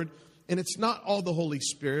the Lord, and it's not all the Holy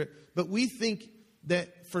Spirit, but we think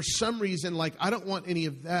that for some reason, like, I don't want any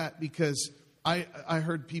of that because I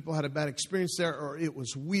heard people had a bad experience there, or it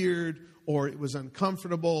was weird, or it was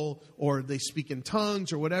uncomfortable, or they speak in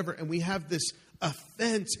tongues or whatever, and we have this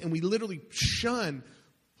offense, and we literally shun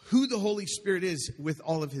who the Holy Spirit is with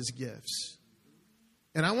all of his gifts.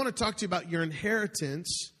 And I want to talk to you about your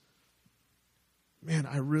inheritance. Man,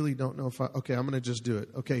 I really don't know if okay, I'm going to just do it.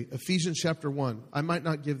 Okay, Ephesians chapter 1. I might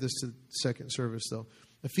not give this to the second service, though.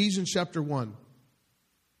 Ephesians chapter 1.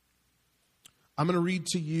 I'm going to read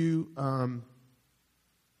to you, I'm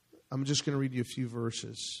just going to read you a few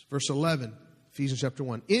verses. Verse 11, Ephesians chapter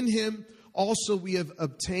 1. In him also we have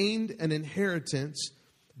obtained an inheritance,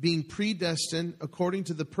 being predestined according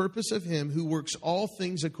to the purpose of him who works all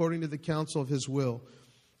things according to the counsel of his will,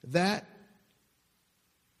 that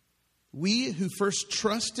we who first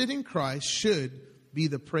trusted in Christ should be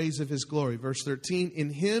the praise of his glory. Verse 13, in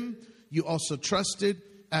him you also trusted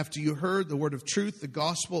after you heard the word of truth, the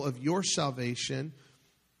gospel of your salvation,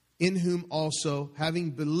 in whom also,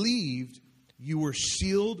 having believed, you were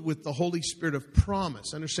sealed with the Holy Spirit of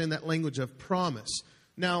promise. Understand that language of promise.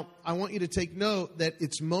 Now, I want you to take note that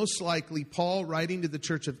it's most likely Paul writing to the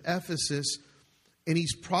church of Ephesus, and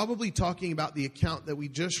he's probably talking about the account that we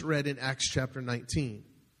just read in Acts chapter 19,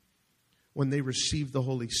 when they received the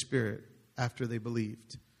Holy Spirit after they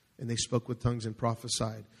believed, and they spoke with tongues and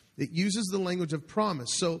prophesied. It uses the language of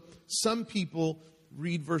promise. So some people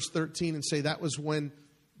read verse 13 and say that was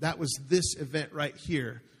this event right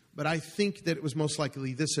here. But I think that it was most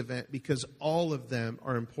likely this event, because all of them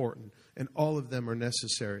are important and all of them are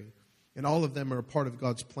necessary and all of them are a part of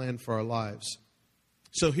God's plan for our lives.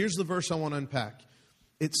 So here's the verse I want to unpack.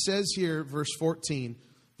 It says here, verse 14,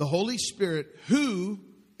 the Holy Spirit, who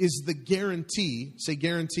is the guarantee, say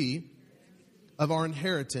guarantee, of our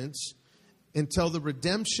inheritance until the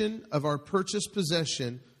redemption of our purchased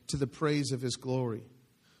possession to the praise of His glory.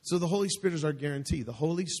 So the Holy Spirit is our guarantee. The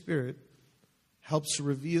Holy Spirit helps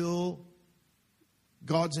reveal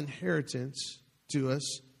God's inheritance to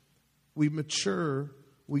us. We mature,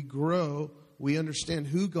 we grow, we understand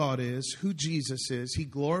who God is, who Jesus is. He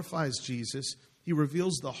glorifies Jesus. He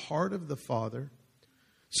reveals the heart of the Father.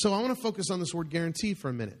 So I want to focus on this word guarantee for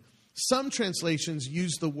a minute. Some translations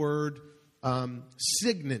use the word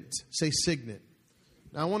signet. Say signet.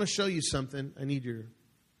 Now I want to show you something. I need in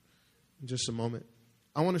just a moment.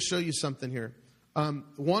 I want to show you something here.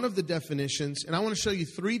 One of the definitions, and I want to show you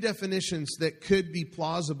 3 definitions that could be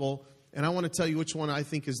plausible, and I want to tell you which one I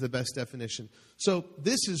think is the best definition. So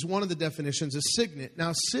this is one of the definitions, a signet.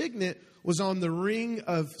 Now, signet was on the ring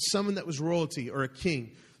of someone that was royalty or a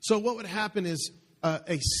king. So what would happen is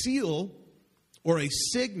a seal or a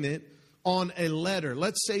signet on a letter.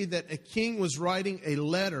 Let's say that a king was writing a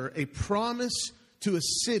letter, a promise to a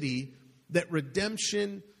city that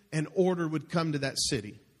redemption and order would come to that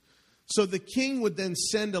city. So the king would then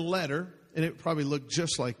send a letter, and it probably looked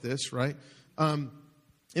just like this, right? And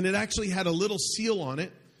it actually had a little seal on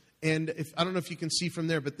it. And I don't know if you can see from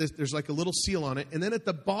there, but there's like a little seal on it. And then at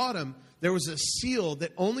the bottom, there was a seal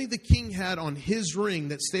that only the king had on his ring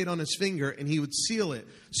that stayed on his finger, and he would seal it.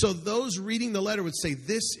 So those reading the letter would say,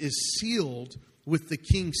 this is sealed with the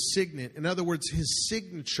king's signet. In other words, his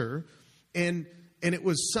signature. And it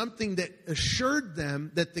was something that assured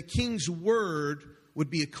them that the king's word would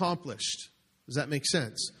be accomplished. Does that make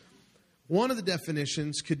sense? One of the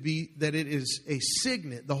definitions could be that it is a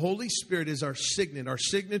signet. The Holy Spirit is our signet, our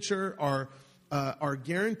signature, our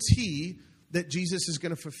guarantee that Jesus is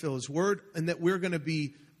going to fulfill His word, and that we're going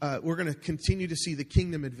to continue to see the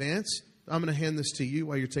kingdom advance. I'm going to hand this to you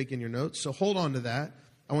while you're taking your notes. So hold on to that.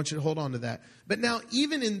 I want you to hold on to that. But now,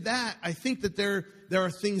 even in that, I think that there are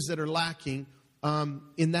things that are lacking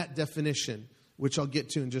in that definition, which I'll get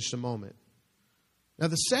to in just a moment. Now,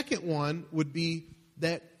 the second one would be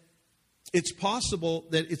that it's possible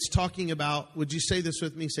that it's talking about, would you say this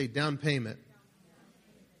with me? Say down payment.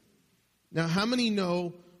 Now, how many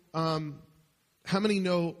know when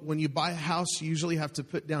you buy a house, you usually have to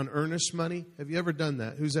put down earnest money? Have you ever done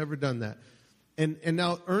that? Who's ever done that? And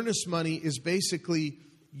now earnest money is basically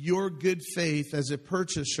your good faith as a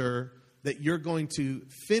purchaser that you're going to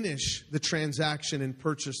finish the transaction and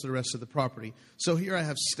purchase the rest of the property. So here I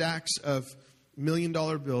have stacks of $1 million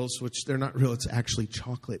bills, which they're not real. It's actually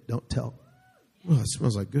chocolate. Don't tell. Oh, it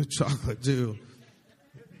smells like good chocolate, too.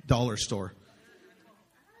 Dollar store.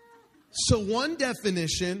 So one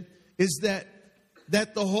definition is that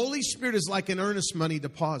the Holy Spirit is like an earnest money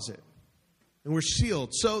deposit. And we're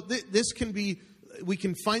sealed. So this can be, we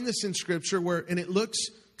can find this in Scripture where, and it looks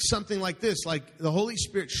something like this. Like the Holy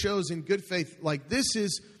Spirit shows in good faith, like this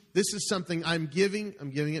is something I'm giving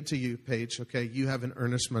it to you, Paige, okay? You have an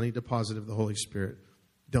earnest money deposit of the Holy Spirit.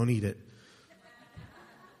 Don't eat it.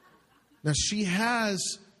 Now, she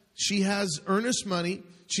has earnest money.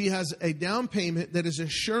 She has a down payment that is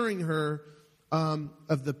assuring her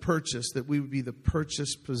of the purchase, that we would be the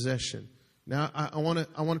purchased possession. Now, I want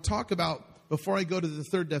to talk about, before I go to the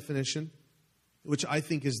third definition, which I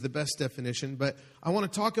think is the best definition, but I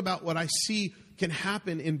want to talk about what I see can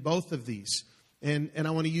happen in both of these. And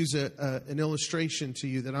I want to use an illustration to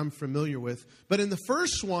you that I'm familiar with. But in the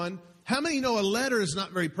first one, how many know a letter is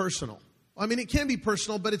not very personal? I mean, it can be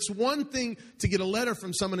personal, but it's one thing to get a letter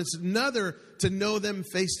from someone. It's another to know them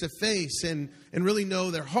face to face and really know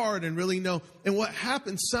their heart and really know. And what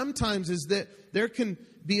happens sometimes is that there can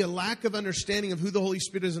be a lack of understanding of who the Holy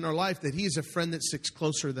Spirit is in our life, that He is a friend that sticks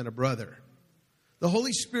closer than a brother. The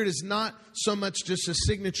Holy Spirit is not so much just a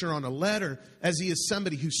signature on a letter as He is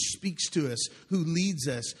somebody who speaks to us, who leads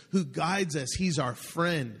us, who guides us. He's our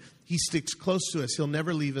friend. He sticks close to us. He'll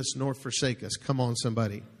never leave us nor forsake us. Come on,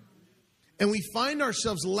 somebody. And we find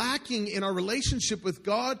ourselves lacking in our relationship with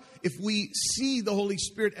God if we see the Holy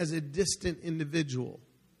Spirit as a distant individual.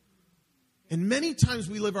 And many times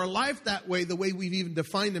we live our life that way, the way we've even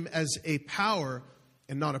defined him as a power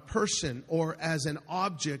and not a person, or as an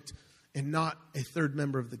object and not a third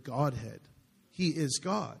member of the Godhead. He is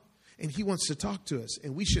God, and he wants to talk to us,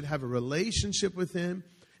 and we should have a relationship with him,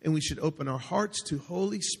 and we should open our hearts to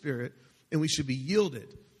Holy Spirit, and we should be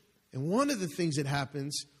yielded. And one of the things that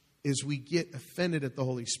happens is we get offended at the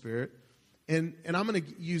Holy Spirit. And I'm going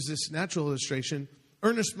to use this natural illustration,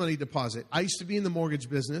 earnest money deposit. I used to be in the mortgage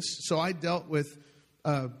business, so I dealt with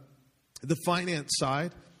the finance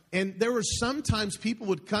side. And there were sometimes people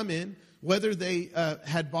would come in, whether they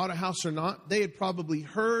had bought a house or not, they had probably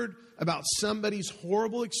heard about somebody's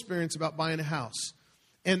horrible experience about buying a house.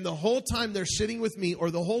 And the whole time they're sitting with me,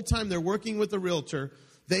 or the whole time they're working with a realtor,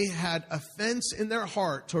 they had offense in their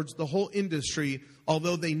heart towards the whole industry,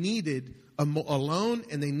 although they needed a loan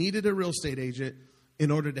and they needed a real estate agent in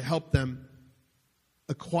order to help them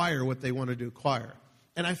acquire what they wanted to acquire.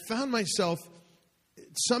 And I found myself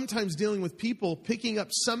sometimes dealing with people picking up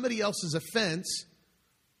somebody else's offense,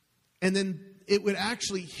 and then it would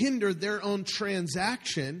actually hinder their own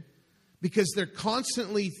transaction because they're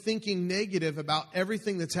constantly thinking negative about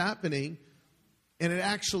everything that's happening, and it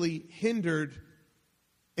actually hindered,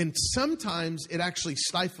 and sometimes it actually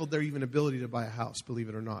stifled their even ability to buy a house, believe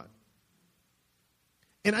it or not.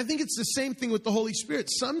 And I think it's the same thing with the Holy Spirit.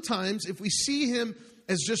 Sometimes if we see him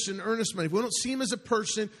as just an earnest money, if we don't see him as a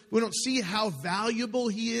person, we don't see how valuable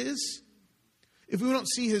he is, if we don't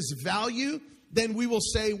see his value, then we will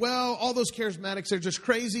say, well, all those charismatics, they're just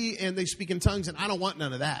crazy and they speak in tongues and I don't want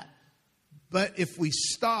none of that. But if we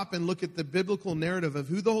stop and look at the biblical narrative of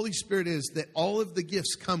who the Holy Spirit is, that all of the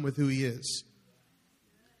gifts come with who he is.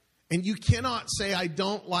 And you cannot say, I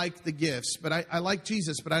don't like the gifts, but I like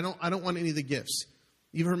Jesus, but I don't want any of the gifts.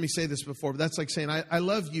 You've heard me say this before, but that's like saying, I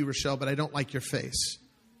love you, Rochelle, but I don't like your face.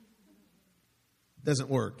 Doesn't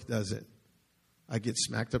work, does it? I get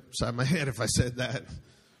smacked upside my head if I said that.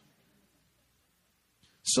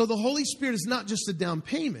 So the Holy Spirit is not just a down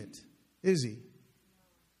payment, is he?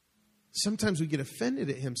 Sometimes we get offended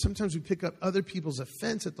at him. Sometimes we pick up other people's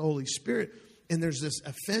offense at the Holy Spirit, and there's this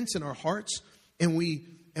offense in our hearts, and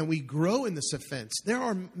we grow in this offense. There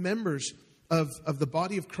are members of the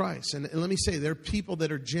body of Christ. And let me say, there are people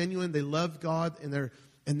that are genuine, they love God, and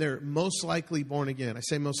they're most likely born again. I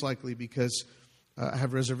say most likely because I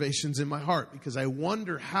have reservations in my heart, because I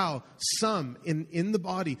wonder how some in the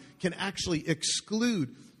body can actually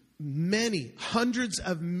exclude many, hundreds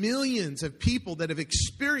of millions of people that have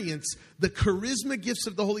experienced the charisma gifts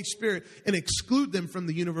of the Holy Spirit and exclude them from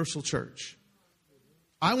the universal church.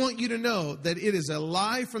 I want you to know that it is a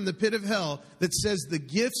lie from the pit of hell that says the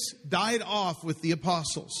gifts died off with the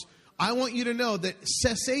apostles. I want you to know that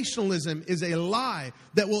cessationalism is a lie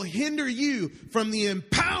that will hinder you from the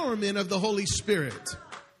empowerment of the Holy Spirit.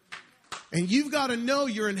 And you've got to know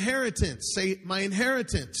your inheritance. Say, my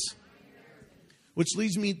inheritance. Which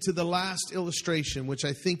leads me to the last illustration, which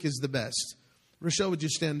I think is the best. Rochelle, would you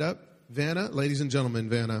stand up? Vanna, ladies and gentlemen,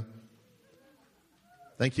 Vanna.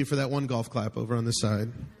 Thank you for that one golf clap over on this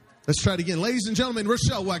side. Let's try it again. Ladies and gentlemen,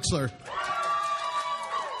 Rochelle Wexler.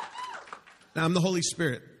 Now, I'm the Holy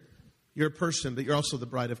Spirit. You're a person, but you're also the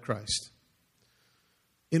bride of Christ.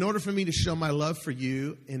 In order for me to show my love for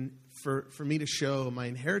you and for me to show my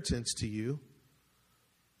inheritance to you,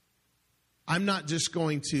 I'm not just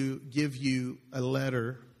going to give you a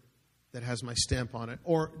letter that has my stamp on it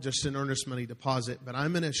or just an earnest money deposit, but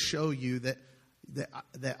I'm going to show you that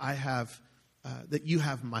I have that you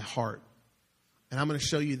have my heart, and I'm going to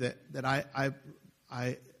show you that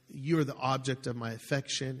you are the object of my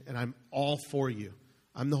affection, and I'm all for you.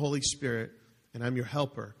 I'm the Holy Spirit, and I'm your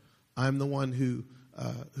helper. I'm the one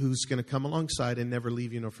who's going to come alongside and never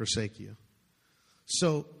leave you nor forsake you.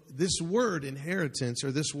 So this word inheritance,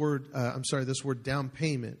 or this word down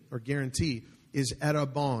payment or guarantee, is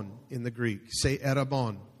arabon in the Greek. Say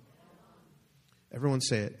arabon. Everyone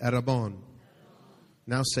say it, arabon.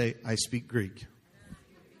 Now say, I speak Greek.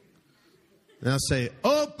 Now say,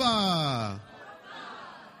 opa.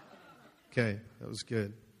 Okay, that was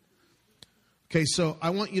good. Okay, so I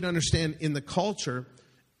want you to understand in the culture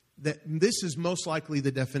that this is most likely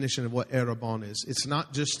the definition of what arabon is. It's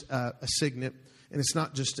not just a signet, and it's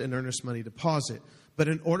not just an earnest money deposit. But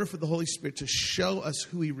in order for the Holy Spirit to show us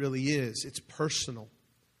who he really is, it's personal.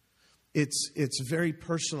 It's very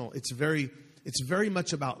personal. It's very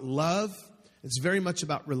much about love. It's very much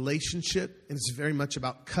about relationship, and it's very much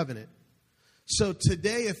about covenant. So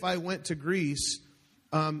today, if I went to Greece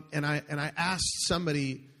and I asked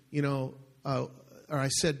somebody, or I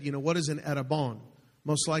said, what is an arabon?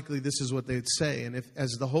 Most likely, this is what they'd say. And if,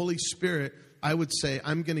 as the Holy Spirit, I would say,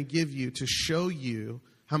 I'm going to give you to show you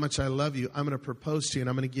how much I love you, I'm going to propose to you, and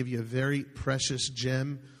I'm going to give you a very precious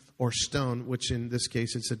gem or stone, which in this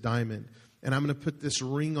case it's a diamond. And I'm going to put this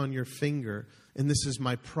ring on your finger, and this is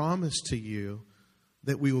my promise to you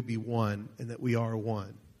that we will be one and that we are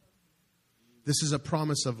one. This is a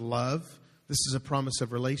promise of love. This is a promise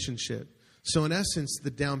of relationship. So in essence,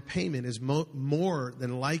 the down payment is more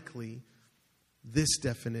than likely this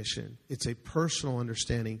definition. It's a personal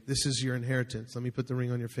understanding. This is your inheritance. Let me put the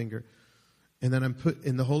ring on your finger. And then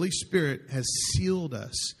the Holy Spirit has sealed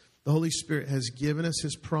us. The Holy Spirit has given us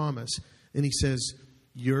His promise. And He says,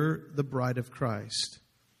 you're the bride of Christ.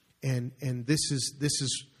 And this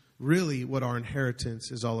is really what our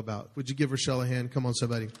inheritance is all about. Would you give Rochelle a hand? Come on,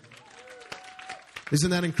 somebody.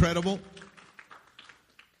 Isn't that incredible?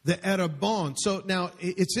 The erabon. So now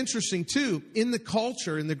it's interesting too. In the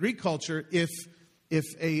culture, in the Greek culture, if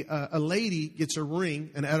a lady gets a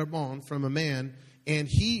ring, an erabon, from a man, and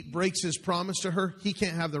he breaks his promise to her, he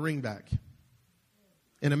can't have the ring back.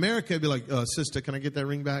 In America, it'd be like, sister, can I get that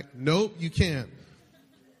ring back? Nope, you can't.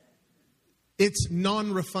 It's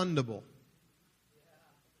non-refundable.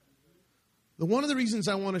 One of the reasons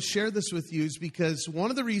I want to share this with you is because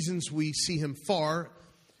one of the reasons we see Him far,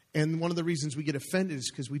 and one of the reasons we get offended,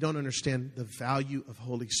 is because we don't understand the value of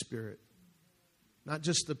Holy Spirit. Not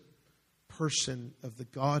just the person of the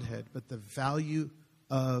Godhead, but the value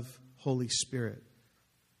of Holy Spirit.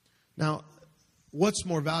 Now, what's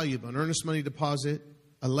more valuable, an earnest money deposit,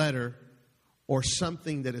 a letter, or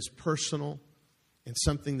something that is personal and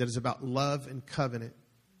something that is about love and covenant,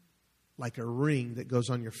 like a ring that goes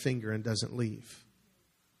on your finger and doesn't leave?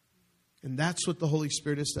 And that's what the Holy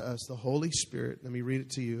Spirit is to us. The Holy Spirit, let me read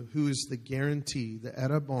it to you, who is the guarantee, the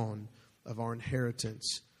erabon of our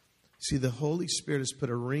inheritance. See, the Holy Spirit has put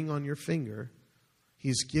a ring on your finger.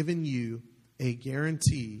 He's given you a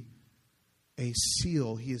guarantee, a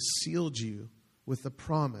seal. He has sealed you with the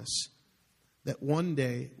promise that one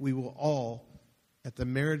day we will all, at the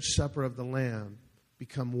marriage supper of the Lamb,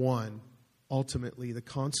 become one. Ultimately, the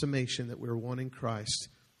consummation that we're one in Christ.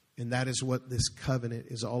 And that is what this covenant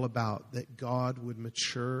is all about, that God would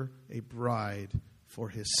mature a bride for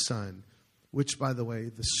His Son, which, by the way,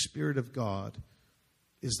 the Spirit of God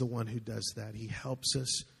is the one who does that. He helps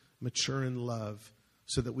us mature in love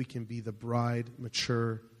so that we can be the bride,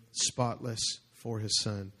 mature, spotless for His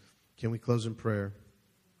Son. Can we close in prayer?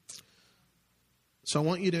 So I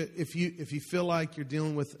want you to, if you feel like you're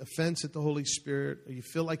dealing with offense at the Holy Spirit, or you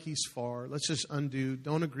feel like He's far, let's just undo.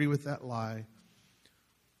 Don't agree with that lie.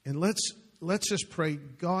 And let's just pray,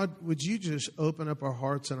 God, would you just open up our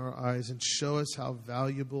hearts and our eyes and show us how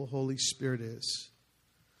valuable Holy Spirit is,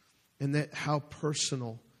 and that how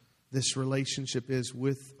personal this relationship is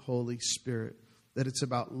with Holy Spirit, that it's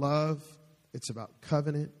about love, it's about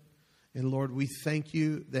covenant. And Lord, we thank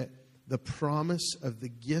you that the promise of the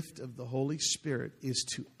gift of the Holy Spirit is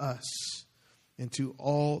to us and to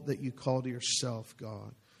all that you call to yourself,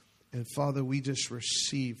 God. And Father, we just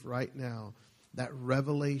receive right now that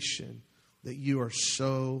revelation that you are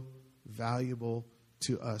so valuable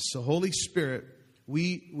to us. So Holy Spirit,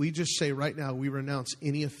 we just say right now, we renounce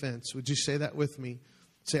any offense. Would you say that with me?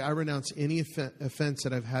 Say, I renounce any offense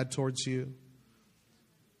that I've had towards you.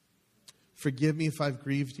 Forgive me if I've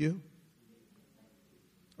grieved you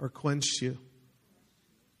or quenched you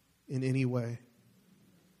in any way.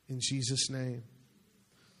 In Jesus' name.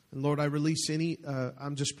 And Lord, I release any,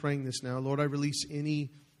 I'm just praying this now. Lord, I release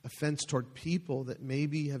any offense toward people that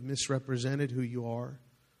maybe have misrepresented who you are.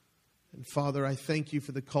 And Father, I thank you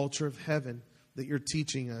for the culture of heaven that you're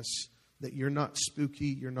teaching us, that you're not spooky,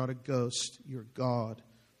 you're not a ghost, you're God.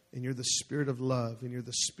 And you're the Spirit of love, and you're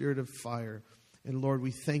the Spirit of fire. And Lord, we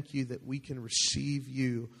thank you that we can receive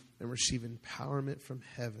you and receive empowerment from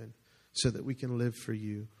heaven so that we can live for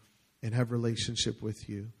you and have relationship with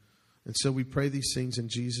you. And so we pray these things in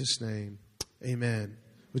Jesus' name. Amen.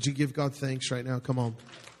 Would you give God thanks right now? Come on.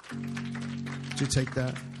 Would you take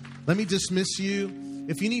that? Let me dismiss you.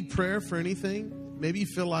 If you need prayer for anything, maybe you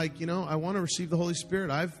feel like, I want to receive the Holy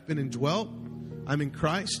Spirit. I've been indwelt. I'm in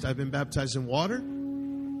Christ. I've been baptized in water.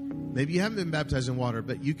 Maybe you haven't been baptized in water,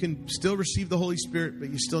 but you can still receive the Holy Spirit, but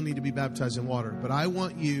you still need to be baptized in water. But I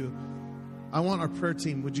want our prayer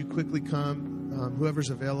team, would you quickly come, whoever's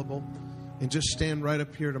available, and just stand right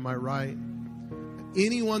up here to my right.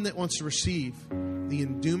 Anyone that wants to receive the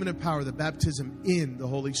endowment of power, the baptism in the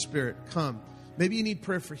Holy Spirit, come. Maybe you need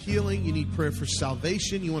prayer for healing. You need prayer for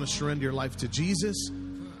salvation. You want to surrender your life to Jesus.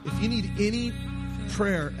 If you need any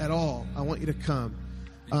prayer at all, I want you to come.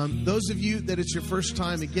 Those of you that it's your first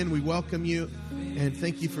time, again, we welcome you and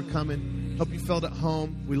thank you for coming. Hope you felt at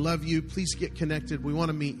home. We love you. Please get connected. We want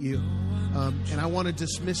to meet you. And I want to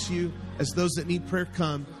dismiss you as those that need prayer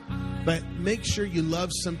come. But make sure you love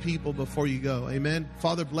some people before you go. Amen.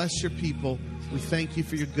 Father, bless your people. We thank you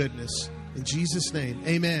for your goodness. In Jesus' name,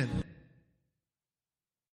 amen.